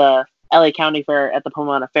was the LA County Fair at the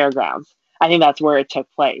Pomona Fairgrounds. I think that's where it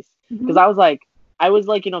took place. Because I was like,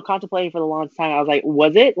 contemplating for the longest time. I was like,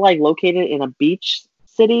 was it like located in a beach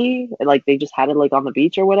city? Like they just had it like on the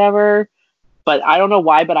beach or whatever. But I don't know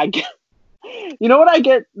why. But I get, what I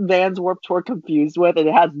get Vans Warped Tour confused with, and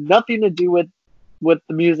it has nothing to do with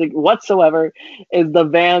the music whatsoever, is the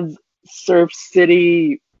Vans Surf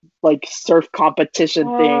City like surf competition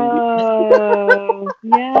thing. Oh,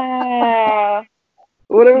 yeah.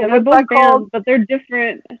 What's they're both that called? bands, but they're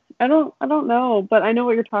different. I don't know, but I know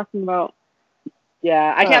what you're talking about.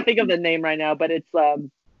 Yeah, I can't think of the name right now, but it's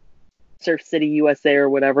Surf City USA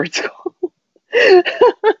or whatever it's called.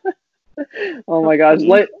 Oh my gosh.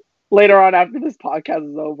 Later on after this podcast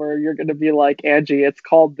is over, you're gonna be like, Angie, it's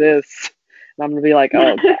called this. And I'm gonna be like,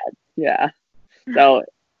 oh god. Yeah. So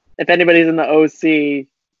if anybody's in the OC,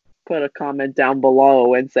 put a comment down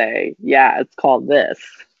below and say, yeah, it's called this.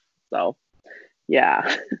 So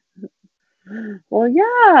yeah. Well,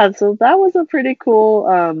 yeah, so that was a pretty cool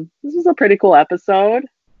this was a pretty cool episode.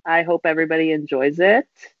 I hope everybody enjoys it.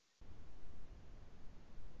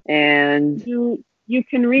 And you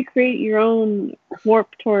can recreate your own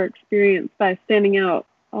Warped Tour experience by standing out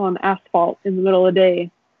on asphalt in the middle of the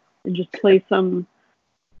day and just play some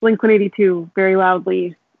Blink-182 very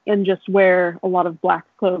loudly and just wear a lot of black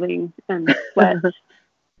clothing and sweat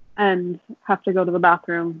and have to go to the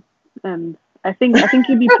bathroom. And I think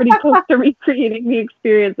you'd be pretty close to recreating the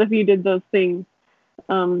experience if you did those things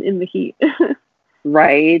in the heat.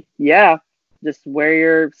 right, yeah. Just wear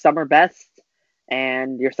your summer best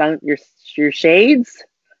and your shades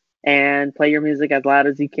and play your music as loud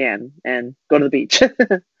as you can and go to the beach.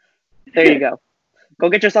 There you go. Go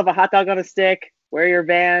get yourself a hot dog on a stick, wear your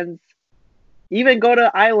Vans, even go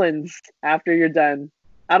to Islands after you're done.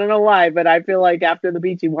 I don't know why, but I feel like after the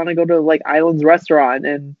beach, you want to go to like Islands restaurant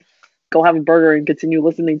and go have a burger and continue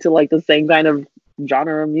listening to like the same kind of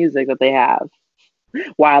genre of music that they have.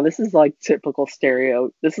 Wow, this is like This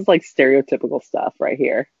is like stereotypical stuff right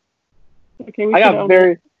here. Okay, I got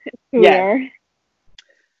very who we are.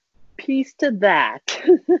 Peace to that.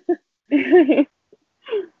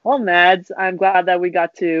 Well, Mads, I'm glad that we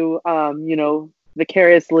got to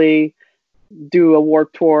vicariously do a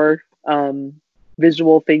Warped Tour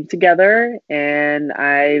visual thing together, and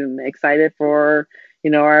I'm excited for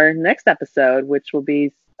our next episode, which will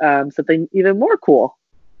be something even more cool.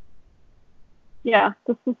 Yeah,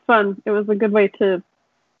 this was fun. It was a good way to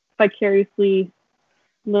vicariously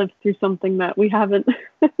live through something that we haven't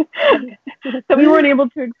that we weren't able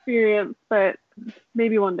to experience, but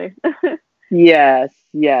maybe one day. Yes.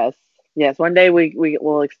 One day we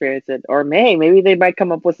will experience it, or maybe they might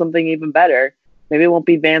come up with something even better. Maybe it won't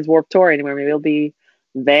be Vans Warped Tour anymore. Maybe it'll be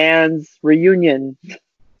Vans Reunion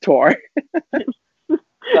Tour.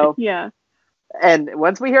 So yeah. And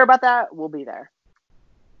once we hear about that, we'll be there.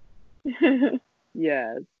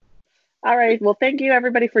 Yes. All right. Well, thank you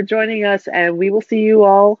everybody for joining us, and we will see you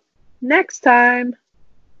all next time.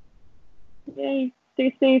 Yay.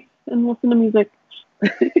 Stay safe and listen to music.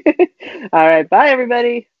 All right. Bye,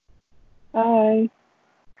 everybody. Bye.